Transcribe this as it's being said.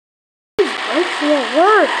This won't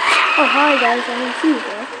work. Oh, hi guys, I didn't see you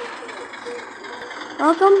there.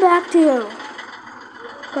 Welcome back to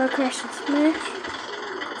Car Crash and Smash.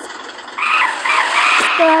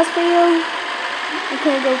 The last video, I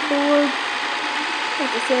can't go forward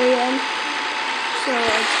at the very end, so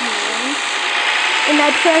I turn and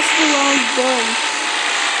I pressed the wrong button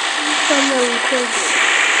from the recorder.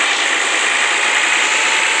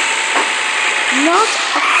 Not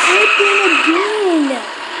a freaking again!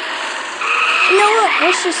 You know what?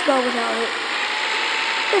 Let's just go without it.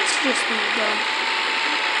 Let's just be done.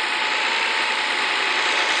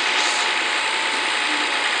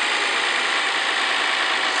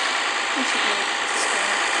 I should go this way.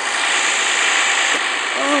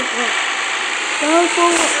 Oh, wait. Go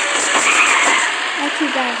forward.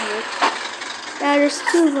 Actually, down here. Now there's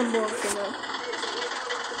two of them walking up.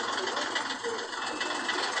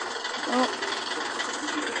 Oh.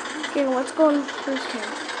 Okay, let's go on first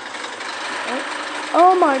camera.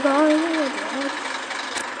 Oh my god, what the heck?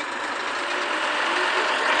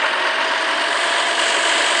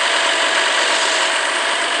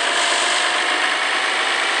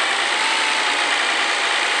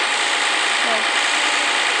 Oh.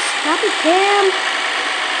 Stop it, Cam!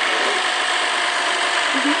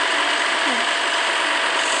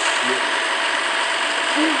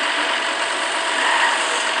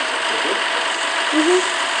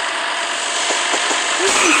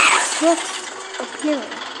 This is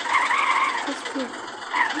appearing.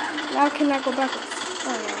 Now can I go backwards?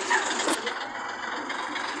 Oh yeah.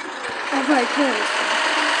 I probably can.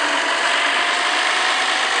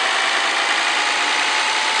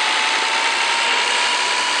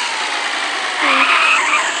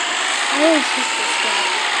 I always hate this guy.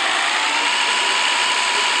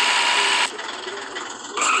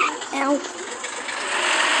 Ow.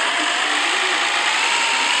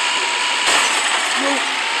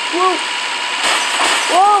 Whoa.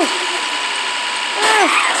 Whoa.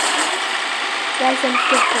 Guys, I'm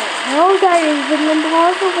still fine. How is that even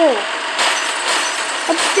impossible?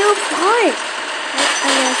 I'm still fine. I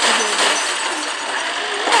have to do this.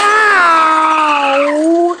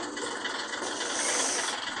 Ow!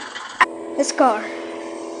 This car.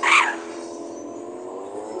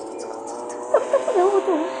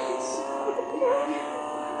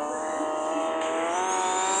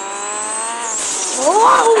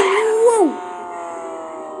 Whoa!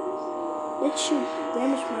 It should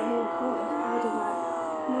damage my whole car. How did I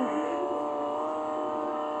know?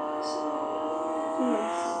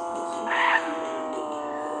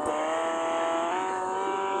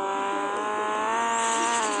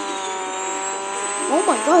 Oh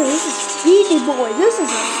my god, this is Speedy Boy. This is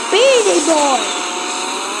a Speedy Boy.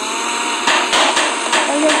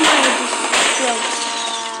 I guess I'm gonna just throw.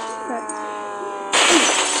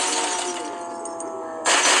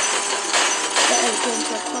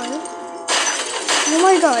 Oh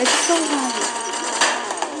my god, it's so heavy.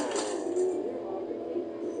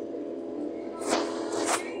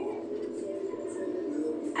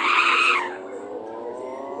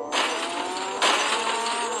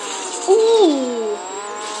 Ooh!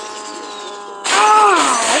 Ow!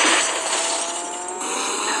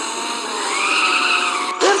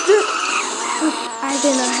 I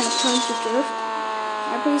did not have time to drift.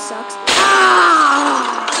 That really sucks.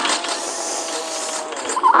 Ah!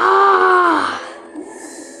 Ah!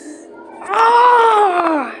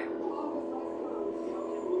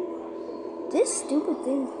 This stupid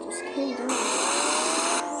thing just came down.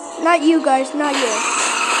 Not you guys, not you.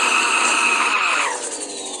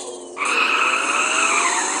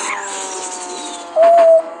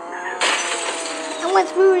 I went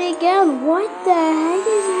through it again. What the heck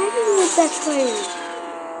is happening with that player?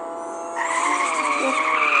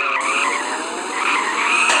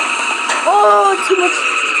 Oh, too much.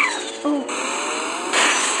 Oh.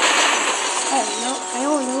 I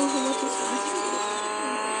don't know how much it's worth.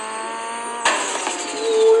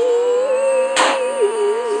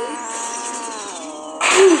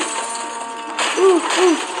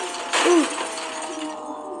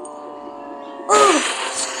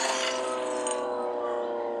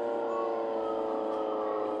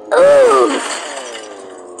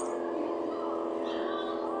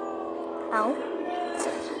 Ow.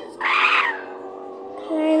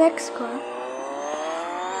 Okay, next car.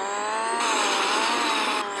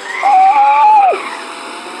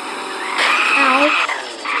 Ow.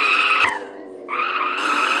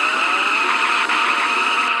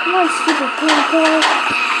 Come on, stupid pink car.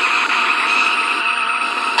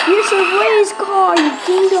 Here's a race car, you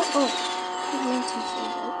dingo. Oh, I meant to say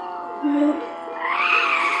that. No.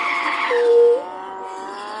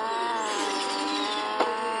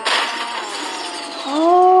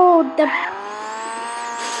 Oh, the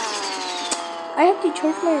I have to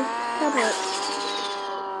charge my tablet.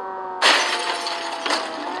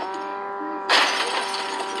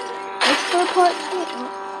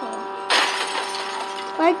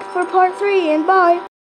 Like for part 3 and bye.